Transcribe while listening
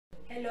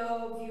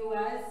Hello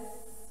viewers,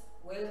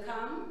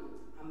 welcome.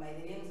 I'm by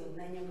the names of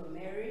Nanyonga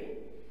Mary,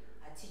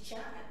 a teacher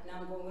at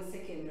Nanyonga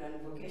Secondary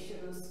and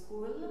Vocational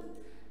School,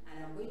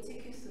 and I'm going to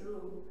take you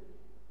through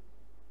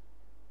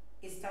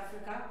East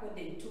Africa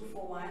Code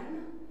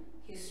 241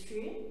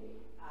 history.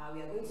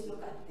 We are going to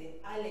look at the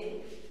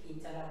early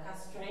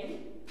interlacustrine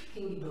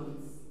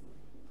kingdoms.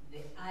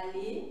 The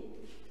early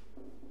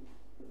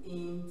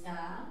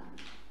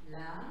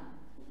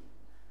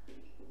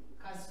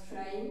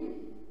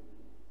interlacustrine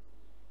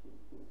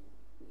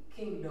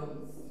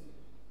kingdoms.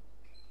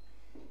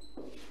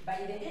 By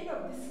the end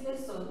of this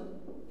lesson,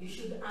 you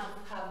should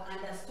have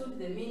understood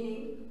the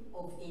meaning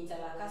of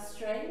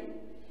interlacustrine.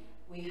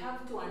 We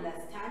have to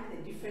understand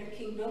the different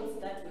kingdoms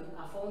that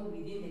are found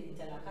within the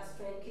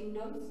interlacustrine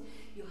kingdoms.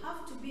 You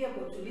have to be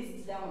able to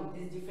list down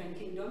these different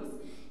kingdoms.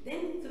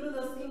 Then through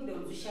those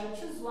kingdoms, we shall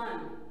choose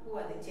one. Who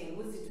are the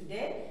Batembuzi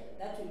today?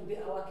 That will be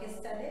our case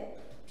study.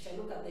 We shall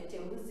look at the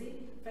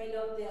Batembuzi, find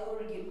out their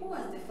origin. Who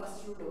was the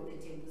first ruler of the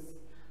Batembuzi?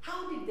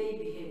 How did they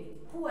behave?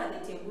 Who are the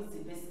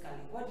Batembuzi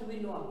basically? What do we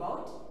know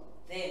about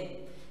them?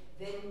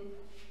 Then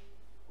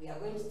we are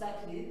going to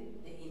start with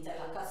the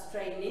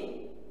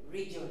interlacustrine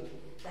region.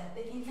 That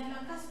the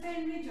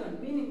interlacustrine region,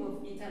 meaning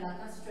of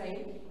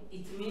interlacustrine,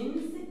 it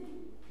means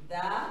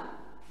the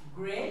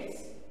Great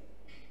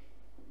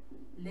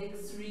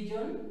Lakes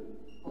region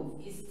of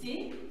East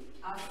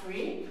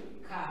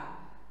Africa.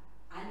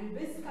 And we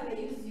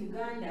basically use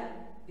Uganda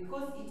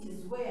because it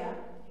is where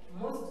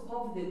most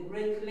of the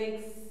Great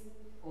Lakes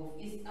of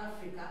East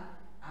Africa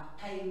are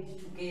tied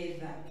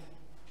together.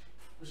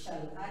 We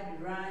shall add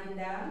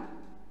Rwanda,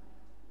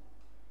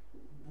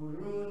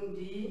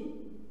 Burundi,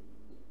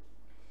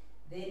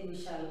 then we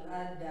shall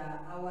add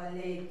our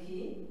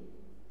lake,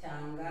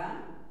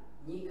 Tanganyika.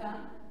 We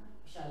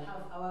shall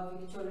have our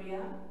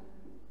Victoria,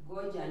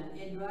 Gorge and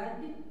Edward.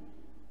 We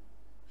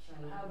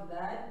shall have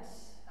that,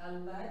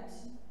 Albert,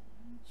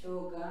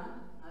 Choga,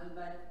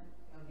 Albert,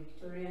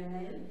 Victoria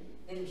Nile.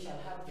 Then we shall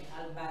have the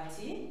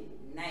Alberti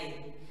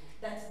Nile.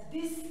 That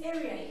this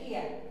area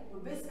here, we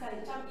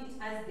basically term it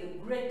as the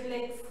Great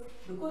Lakes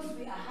because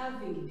we are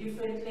having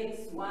different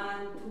lakes,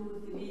 1,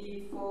 2,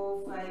 3,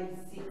 4, 5,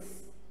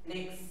 6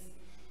 lakes.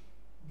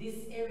 This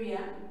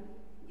area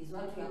is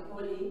what we are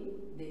calling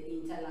the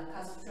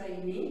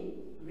interlacustrine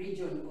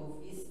region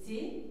of East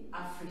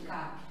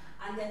Africa.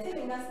 And they're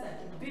telling us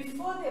that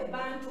before the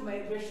Bantu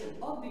migration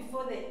or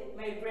before the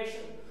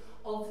migration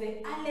of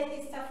the early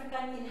East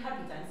African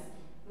inhabitants,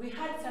 we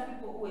had some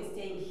people who were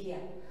staying here.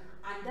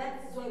 And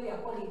that's why we are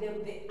calling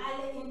them the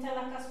early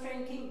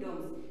interlacustrine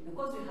kingdoms,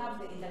 because we have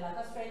the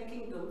interlacustrine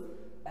kingdoms,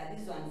 but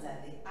these ones are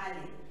the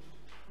early.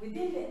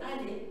 Within the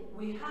early,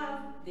 we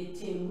have the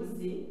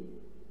Batembuzi,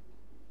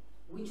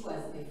 which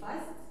was the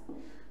first,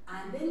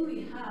 and then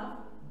we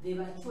have the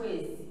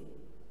Batembuzi,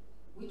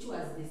 which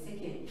was the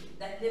second.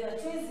 That the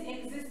Batembuzi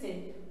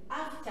existed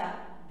after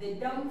the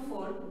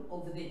downfall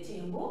of the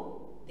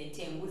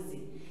Batembuzi.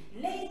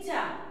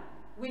 Later,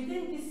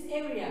 within this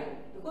area,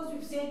 because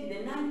we've said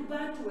the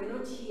non-Bantu were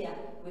not here,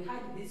 we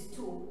had these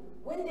two.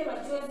 When the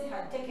Batembuzi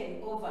had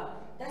taken over,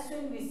 that's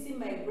when we see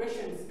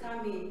migrations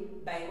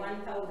coming by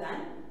 1000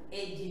 AD.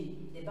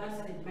 The Bantu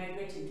started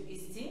migrating to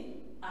East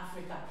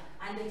Africa.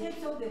 And the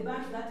types of the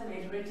Bantu that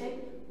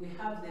migrated, we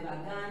have the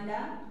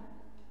Baganda,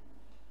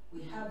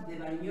 we have the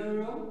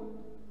Banyoro,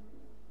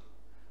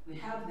 we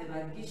have the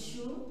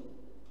Bagishu,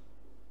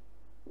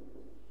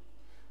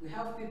 we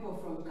have people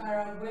from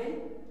Karagwe,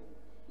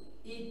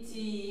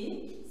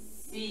 etc.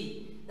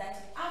 That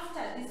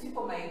after these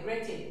people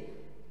migrated,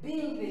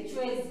 being the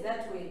choice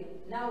that we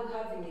now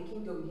having a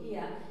kingdom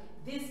here,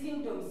 these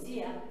kingdoms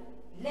here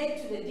led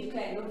to the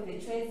decline of the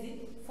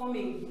Chwezi,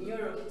 forming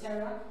Bunyoro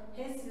Kitara,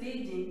 hence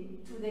leading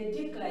to the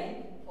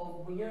decline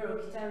of Bunyoro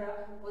Kitara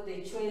or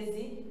the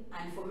Chwezi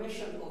and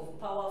formation of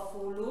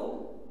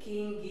powerful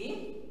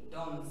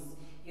kingdoms.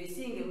 You're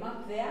seeing a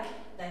map there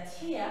that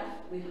here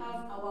we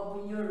have our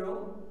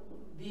Bunyoro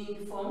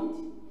being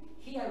formed.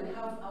 Here we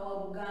have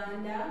our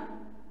Buganda,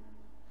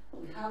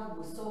 we have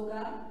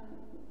Busoga,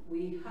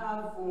 we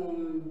have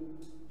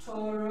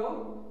Toro,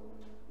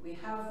 we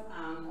have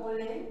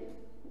Ankole,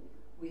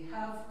 we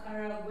have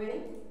Karagwe,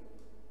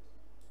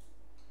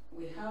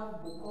 we have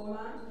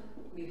Bukoma,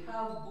 we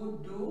have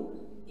Budu,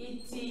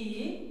 etc.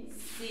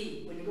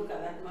 When you look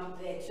at that map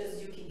there, it shows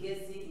you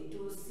Kigezi,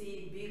 Ntusi,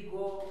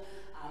 Bigo,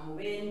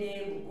 Mwene,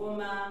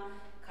 Bugoma,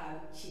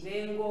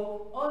 Chibengo,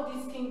 all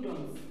these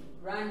kingdoms,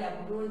 Rwanda,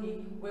 Burundi,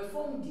 were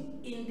formed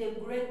in the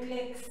Great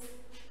Lakes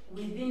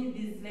within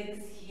these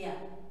lakes here.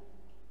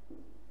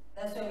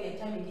 That's why we are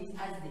terming it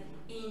as the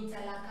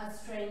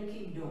interlacustrine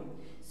kingdom.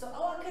 So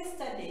our case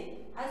study,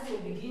 as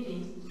we're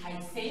beginning,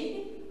 I said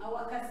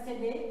our case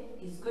study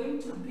is going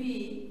to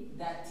be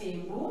the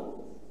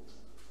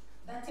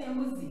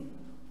Batembuzi.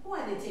 Who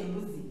are the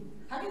Batembuzi?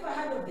 Have you ever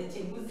heard of the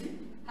Batembuzi?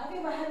 Have you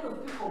ever heard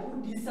of people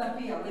who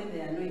disappear when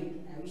they are annoyed?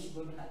 I wish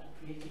God had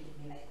created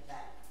me like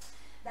that.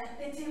 That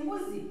the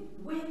Batembuzi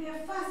were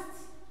the first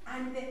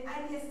and the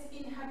earliest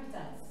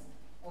inhabitants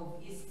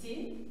of East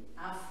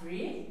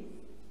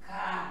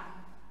Africa.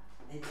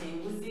 The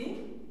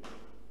Batembuzi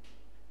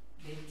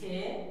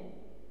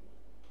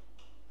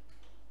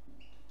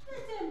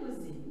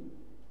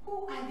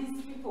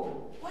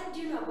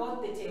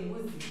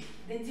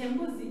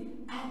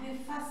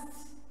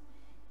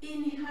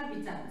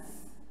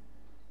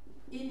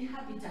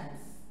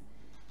inhabitants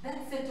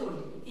that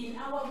settled in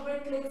our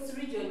Great Lakes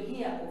region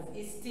here of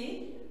East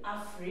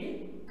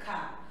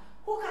Africa.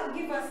 Who can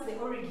give us the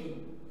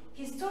origin?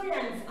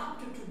 Historians up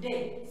to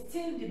today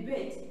still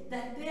debate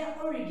that their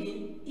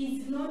origin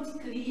is not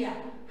clear.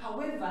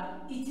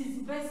 However, it is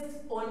based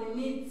on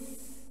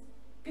myths.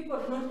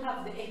 People do not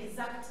have the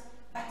exact,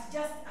 but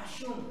just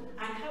assume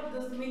and have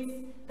those myths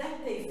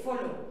that they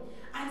follow.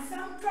 And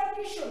some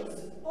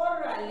traditions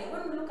orally,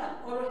 when we look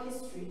at oral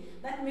history,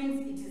 that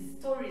means it is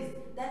stories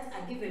that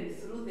are given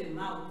through the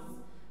mouth.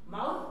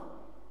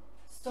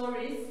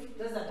 Stories,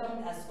 those are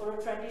termed as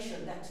oral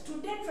tradition, that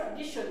today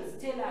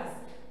traditions tell us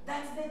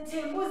that the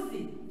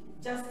Batembuzi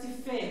just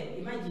fell.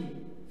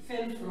 Imagine,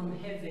 fell from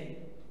heaven.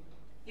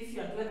 If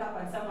you are to wake up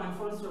and someone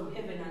falls from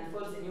heaven and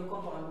falls in your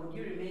compound, would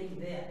you remain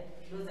there?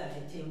 Those are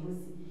the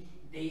Batembuzi.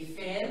 They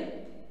fell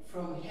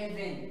from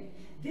heaven.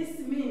 This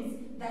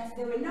means that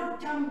they were now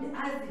termed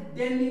as the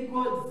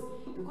demigods,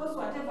 because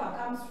whatever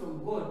comes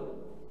from God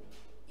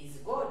is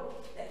God.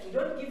 That we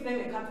don't give them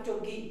a capital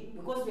G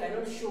because we are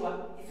not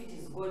sure if it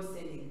is God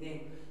sending them.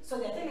 So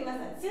they are telling us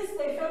that since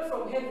they fell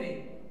from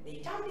heaven,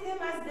 they termed them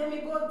as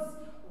demigods.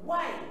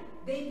 Why?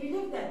 They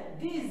believed that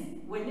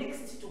these were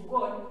next to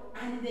God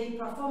and they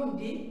performed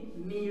the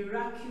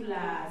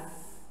miraculous.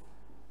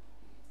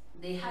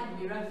 They had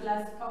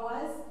miraculous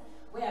powers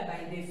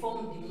whereby they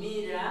formed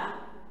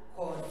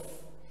miracles.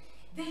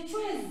 The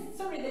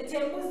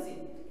Batembuzi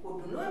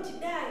who do not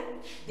die,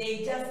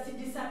 they just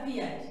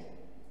disappeared.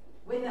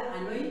 Whether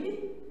annoyed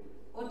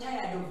or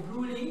tired of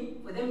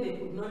ruling, for them they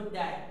could not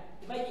die.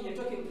 Imagine you're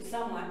talking to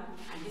someone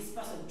and this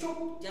person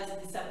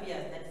just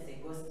disappears. That is a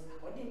ghost,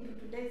 according to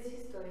today's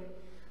history.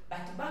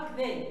 But back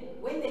then,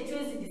 when the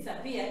Batembuzi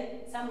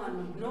disappeared, someone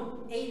would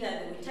know either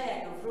they were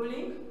tired of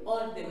ruling or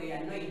they were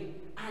annoyed.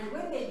 And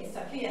when they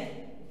disappeared,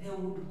 they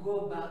would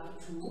go back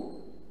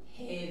to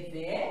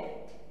heaven.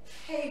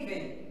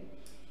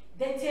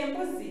 The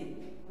Batembuzi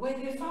were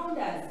the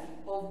founders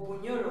of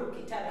Bunyoro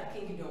Kitara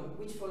Kingdom,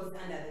 which falls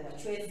under the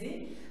Batembuzi,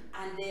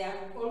 and they are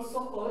also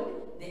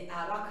called the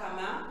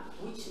Abakama,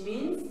 which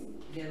means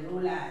the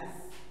rulers.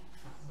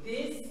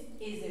 This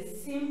is a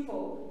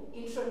simple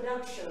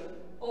introduction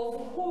of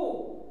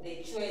who the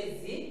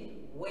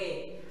Batembuzi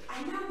were.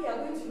 And now we are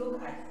going to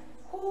look at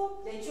who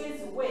the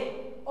Batembuzi were,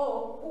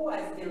 or who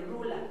was the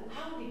ruler.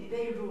 How did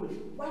they rule?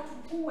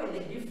 Who were the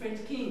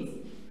different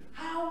kings?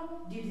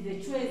 How did the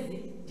Batembuzi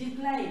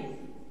decline?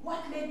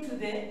 What led to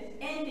the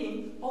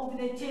ending of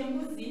the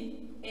Batembuzi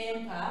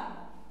Empire?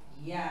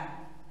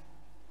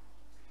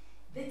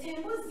 The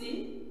Batembuzi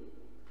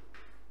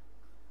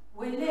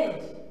were led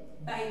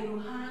by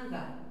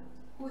Ruhanga,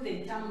 who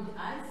they termed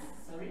as,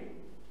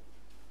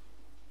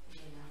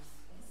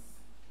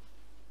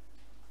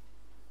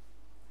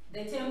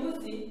 the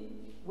Batembuzi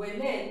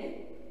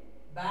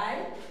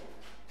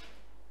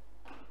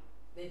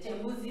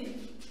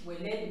were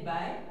led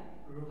by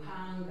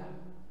Ruhanga.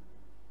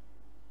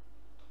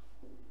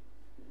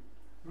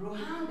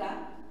 Ruhanga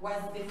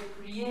was the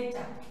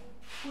creator,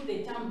 who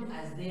they termed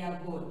as their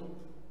god,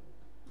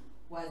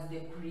 was the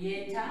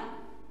creator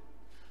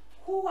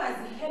who was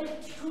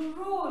helped to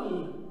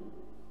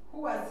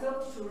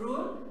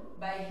rule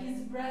by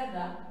his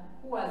brother,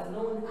 who was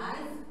known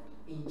as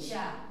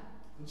Incha.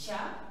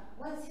 Incha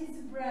was his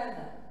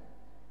brother.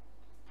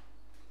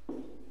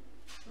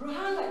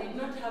 Ruhanga did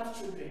not have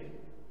children,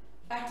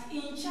 but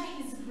Incha,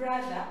 his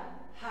brother,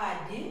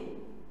 had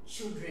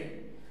children,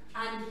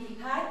 and he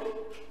had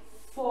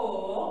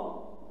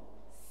 4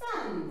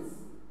 sons.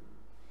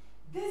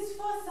 These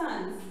 4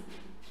 sons,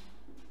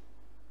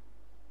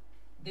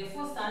 the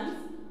 4 sons,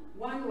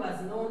 one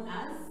was known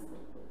as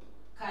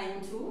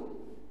Kaintu,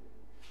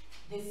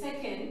 the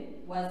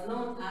second was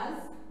known as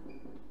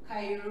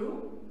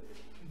Kairu,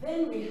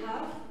 then we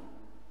have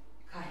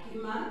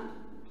Kahima,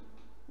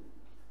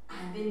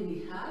 and then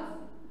we have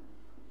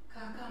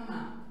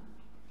Kakama.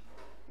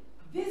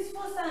 These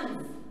 4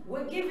 sons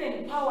were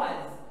given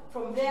powers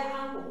from their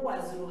uncle, who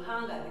was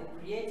Ruhanga, the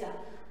creator,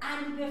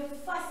 and the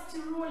first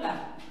ruler.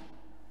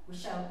 We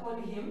shall call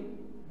him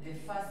the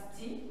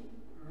first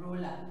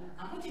ruler.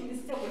 I'm putting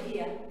this table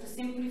here to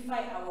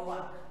simplify our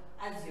work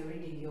as you're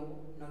reading your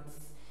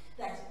notes.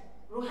 That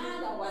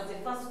Ruhanga was the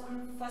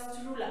first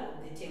ruler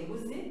of the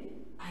Batembuzi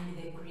and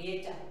the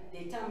creator.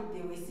 They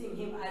were seeing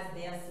him as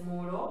their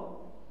small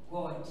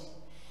god.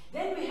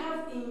 Then we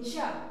have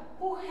Incha,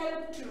 who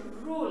helped to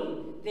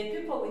rule the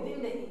people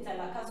within the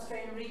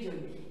Interlacustrine region.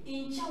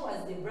 Incha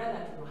was the brother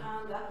to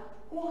Ruhanga,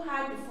 who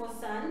had 4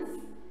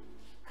 sons,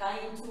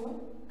 Kaintu,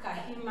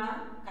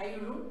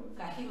 Kairu,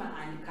 Kahima,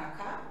 and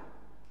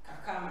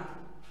Kakama.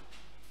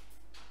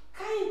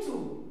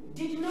 Kaintu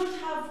did not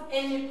have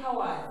any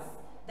powers,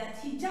 that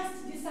he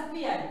just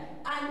disappeared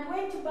and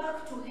went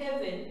back to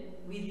heaven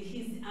with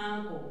his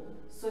uncle.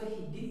 So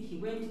he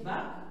went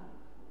back,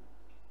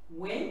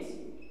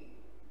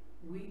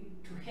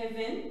 to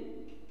heaven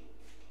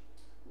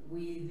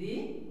with the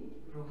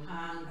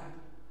Ruhanga.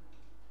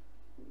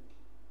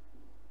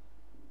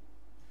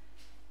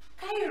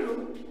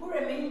 Kairu, who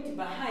remained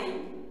behind,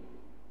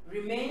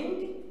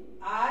 remained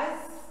as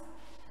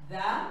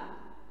the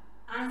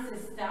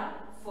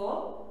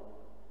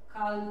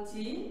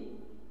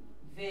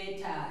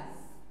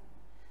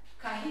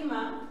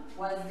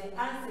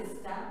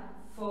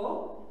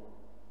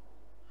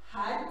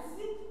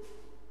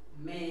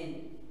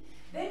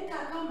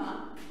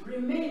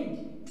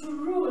remained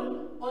to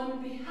rule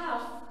on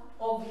behalf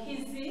of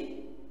his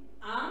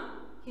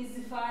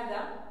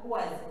father who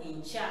was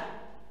in charge.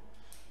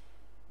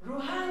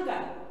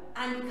 Ruhanga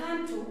and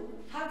Kantu,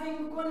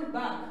 having gone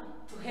back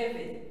to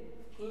heaven,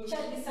 Incha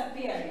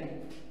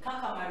disappearing,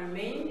 Kakama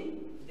remained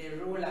the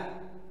ruler.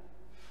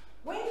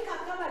 When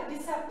Kakama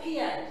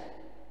disappeared,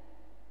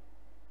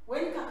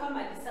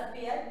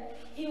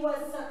 he was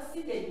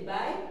succeeded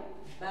by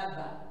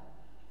Baba.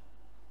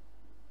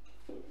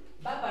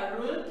 Baba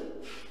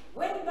ruled.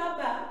 When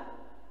Baba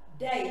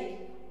died,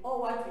 or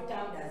what we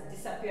termed as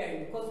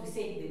disappearing, because we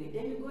said they were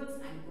demigods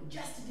and could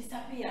just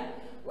disappear.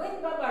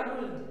 When Baba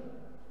ruled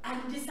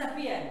and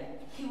disappeared,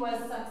 he was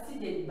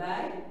succeeded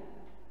by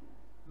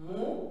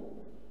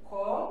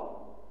Mukonko.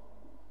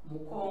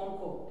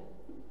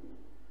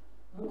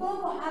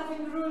 Mukonko,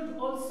 having ruled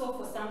also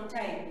for some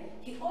time,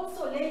 he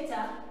also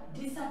later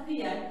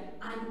disappeared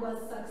and was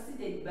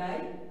succeeded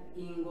by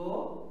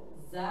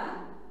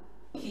Ingozaki.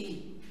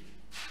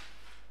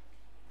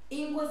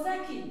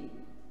 Ingozaki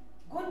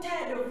got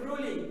tired of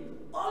ruling,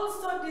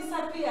 also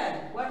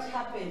disappeared. What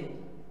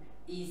happened?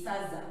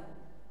 Isaza,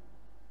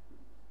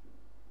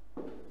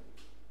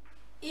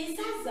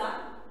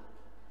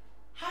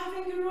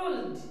 having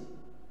ruled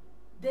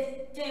the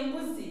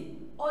Batembuzi,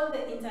 all the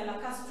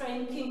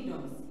interlacustrine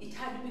kingdoms, it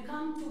had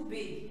become too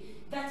big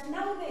that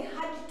now they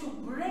had to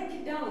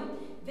break down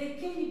the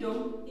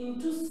kingdom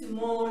into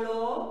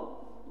smaller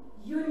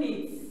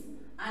units,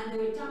 and they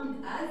were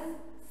termed as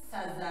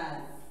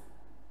sazas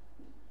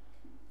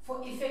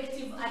for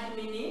effective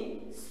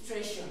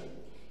administration.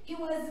 He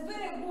was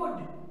very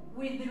good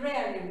with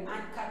rearing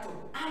and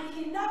cattle, and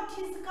he loved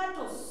his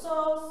cattle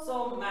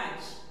so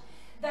much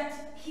that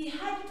he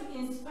had to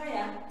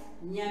inspire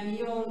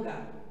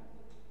Nanyonga,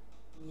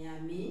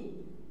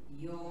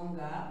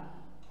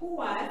 who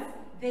was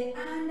the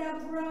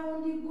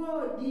underground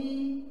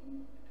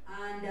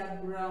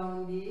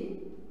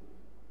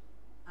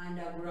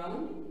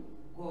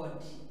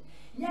god.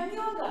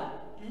 Nanyonga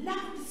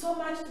loved so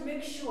much to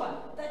make sure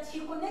that he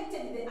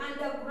connected the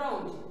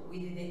underground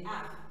with the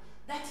earth,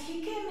 that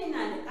he came in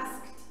and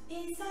asked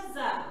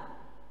Isaza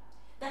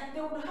that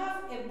they would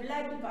have a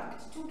blood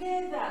pact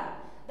together,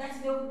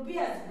 that they would be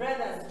as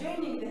brothers,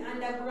 joining the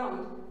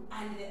underground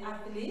and the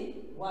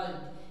earthly world.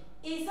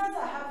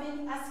 Isaza,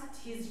 having asked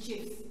his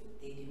chiefs,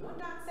 they did not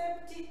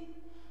accept it.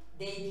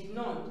 They did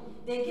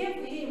not. They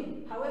gave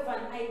him, however,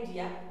 an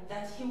idea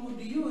that he would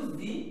use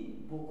the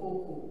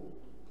Bokoko,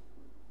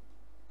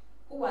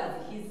 who was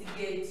his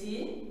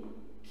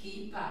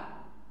gatekeeper.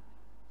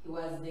 He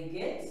was the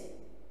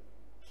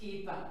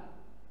gatekeeper.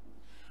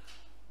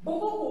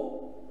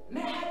 Bokoko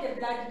had a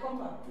blood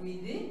compact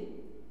with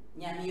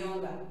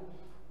Nanyonga.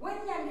 When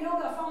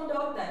Nanyonga found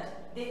out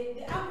that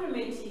the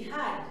agreement he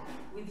had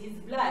with his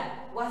blood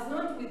was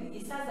not with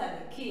Isaza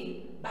the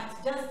king, but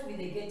just with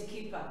the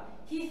gatekeeper,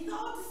 he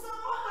thought so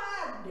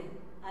hard.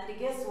 And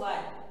guess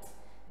what?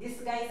 This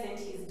guy sent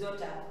his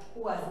daughter,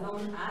 who was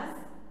known as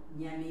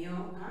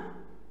Nyamata.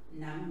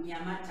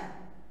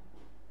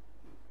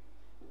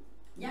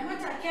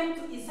 Nyamata came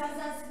to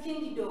Isaza's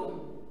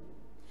kingdom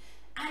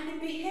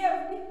and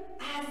behaved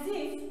as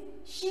if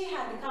she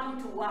had come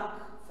to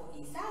work for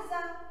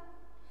Isaza.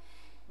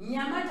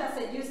 Nyamata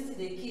seduced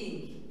the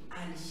king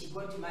and she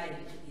got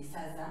married to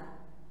Isaza,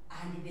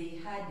 and they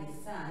had a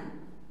son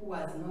who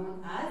was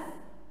known as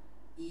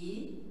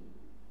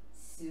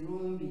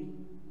Isirumbi.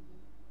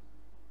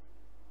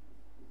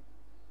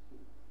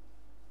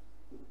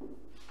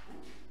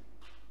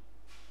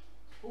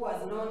 Who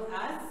was known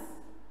as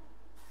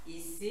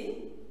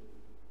Isimbwa,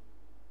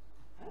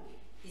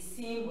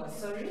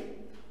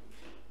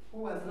 who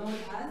was known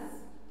as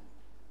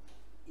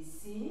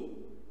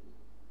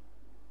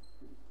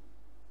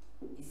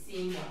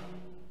Isimbwa.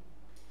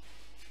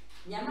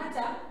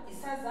 Nyamata,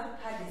 Isaza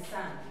had a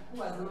son who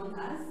was known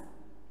as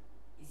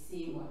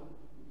Isimbwa.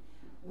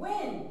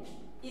 When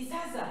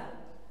Isaza,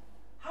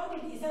 how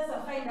did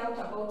Isaza find out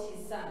about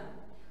his son?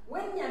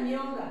 When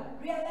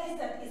Nanyonga realized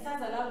that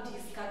Isaza loved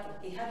his cattle,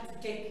 he had to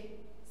take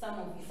some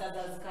of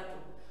Isaza's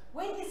cattle.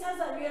 When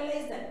Isaza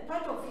realized that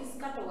part of his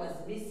cattle was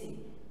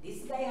missing,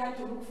 this guy had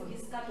to look for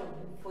his cattle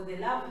for the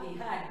love he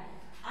had,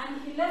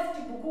 and he left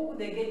Bukuku,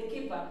 the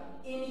gatekeeper,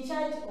 in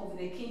charge of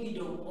the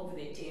kingdom of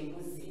the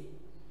Batembuzi.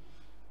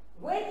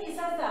 When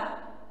Isaza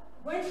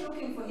went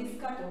looking for his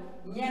cattle,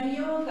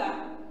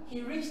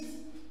 he reached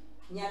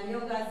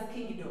Nanyonga's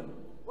kingdom,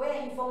 where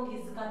he found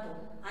his cattle,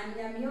 and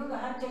Nanyonga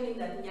had told him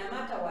that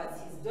Nyamata was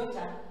his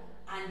daughter,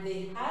 and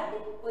they had,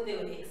 or they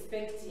were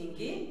expecting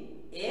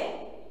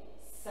a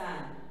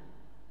son.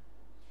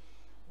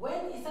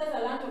 When Isaza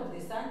learned of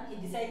the son, he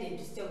decided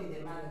to stay with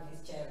the man of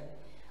his child.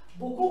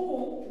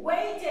 Bukuku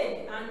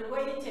waited and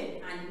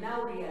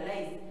now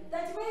realized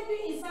that maybe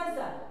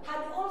Isaza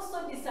had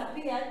also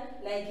disappeared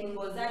like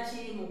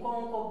Ngozachi,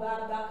 Mukonko,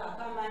 Baba,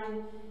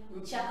 Kakaman,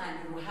 Ncha,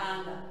 and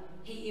Ruhanga.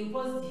 He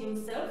imposed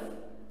himself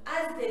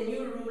as the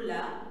new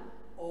ruler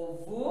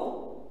of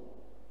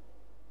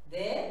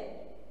the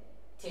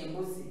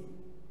Batembuzi.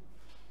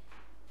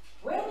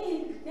 When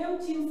he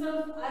named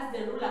himself as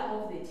the ruler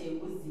of the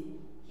Tembuzi,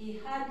 he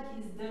had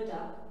his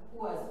daughter who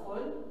was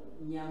called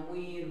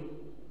Nyamwiru.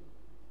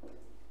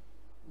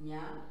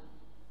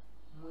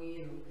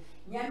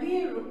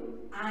 Nyamiru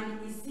and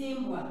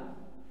Isimbwa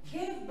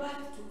gave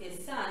birth to a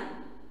son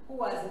who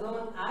was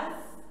known as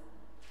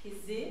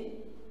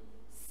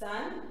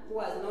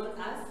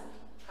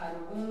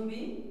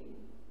Karumbi.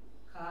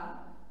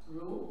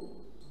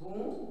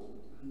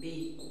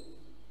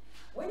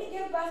 When he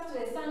gave birth to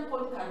a son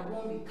called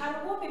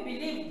Karumbi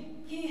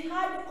believed he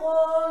had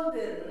all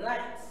the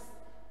rights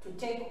to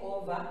take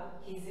over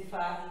his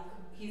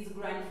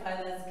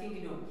grandfather's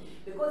kingdom,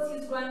 because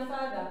his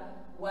grandfather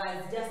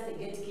was just a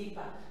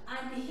gatekeeper,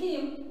 and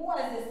him, who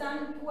was a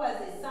son to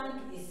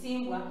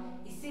Isimbwa,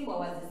 Isimbwa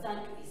was the son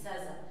to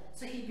Isaza.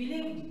 So he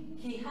believed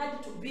he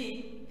had to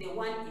be the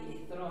one in the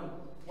throne.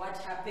 What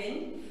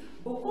happened?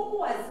 Bukuku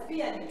was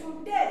speared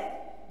to death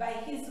by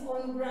his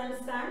own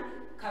grandson,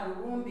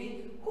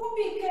 Karumbi, who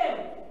became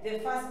the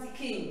first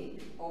king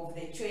of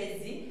the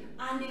Chwezi,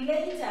 and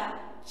later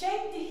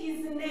changed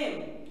his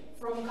name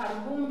from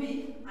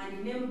Karumbi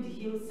and named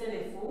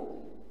himself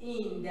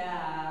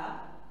Indahura.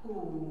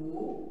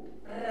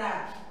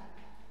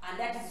 And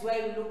that is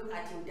why we look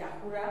at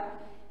Indahura.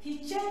 He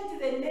changed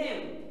the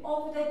name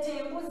of the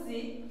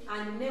Tembuzi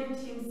and named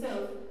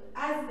himself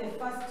as the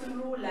first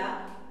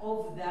ruler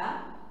of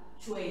the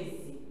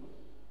Chwezi.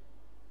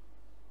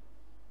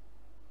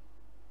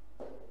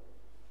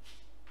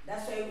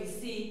 That's why we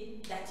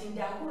see that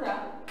Indahura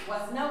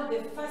was now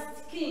the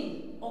first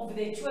king of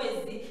the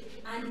Chwezi,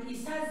 and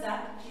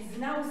Isaza is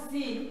now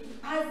seen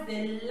as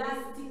the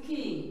last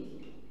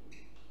king.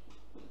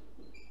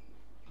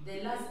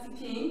 The last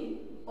king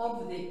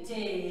of the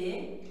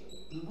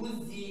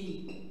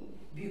Batembuzi,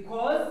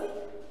 because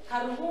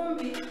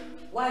Karumbi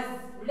was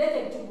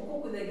related to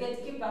Bukuku the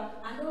gatekeeper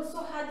and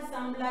also had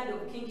some blood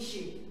of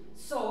kingship.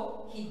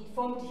 So he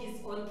formed his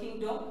own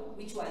kingdom,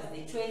 which was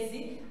the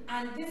Chwezi,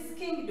 and this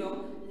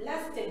kingdom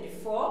lasted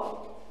from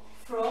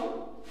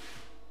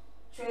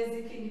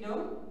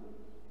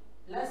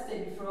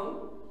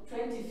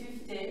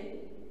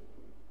 2050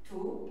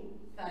 to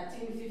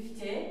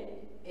 1350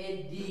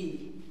 AD.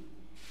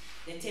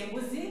 The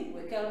Tembuzi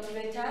were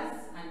cultivators,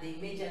 and they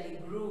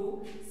majorly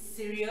grew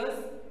cereals.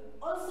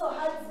 Also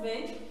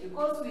herdsmen,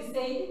 because we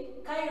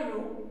said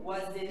Kairu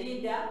was the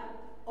leader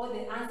or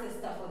the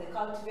ancestor for the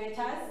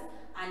cultivators,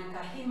 and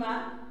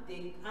Kahima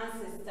the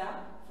ancestor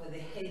for the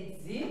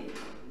headsmen.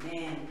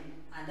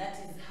 And that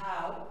is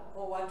how,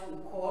 or what we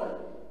call,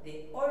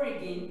 the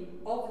origin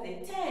of the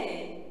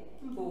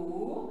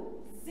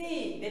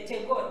Batembuzi, the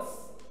Tegots.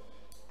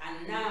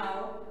 And now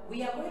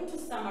we are going to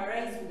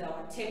summarize with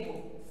our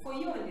table for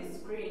you on the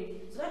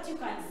screen, so that you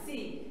can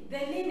see the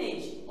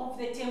lineage of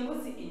the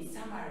Tembuzi in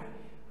summary.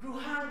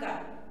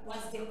 Ruhanga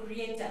was the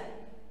creator.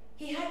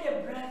 He had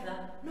a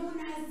brother known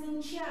as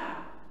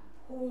Ncha,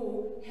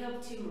 who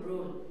helped him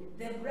rule.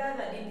 The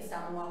brother did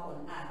some work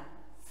on earth.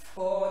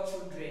 4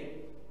 children.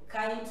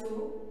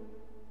 Kaintu,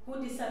 who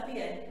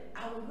disappeared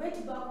and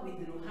went back with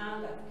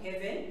Ruhanga to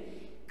heaven.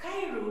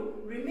 Kairu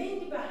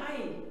remained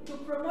behind to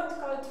promote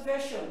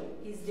cultivation.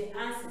 He's the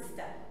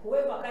ancestor.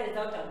 Whoever carries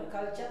out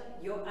agriculture,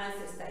 your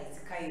ancestor is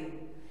Kairu.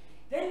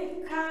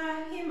 Then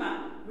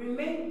Kahima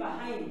remained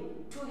behind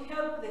to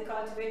help the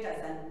cultivators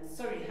and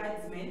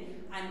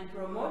herdsmen and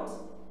promote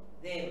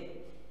them.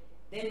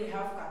 Then we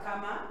have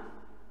Kakama,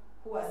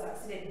 who was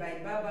succeeded by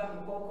Baba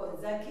Mukoko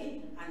Nzaki,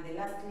 and the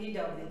last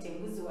leader of the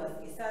Tembuzi was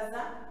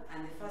Isaza,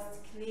 and the first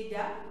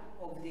leader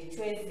of the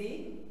Chwezi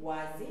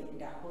was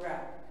Ndahura.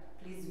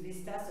 Please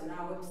visit us on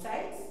our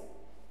website,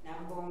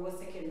 Nanyonga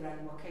Secondary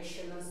and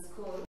Vocational School.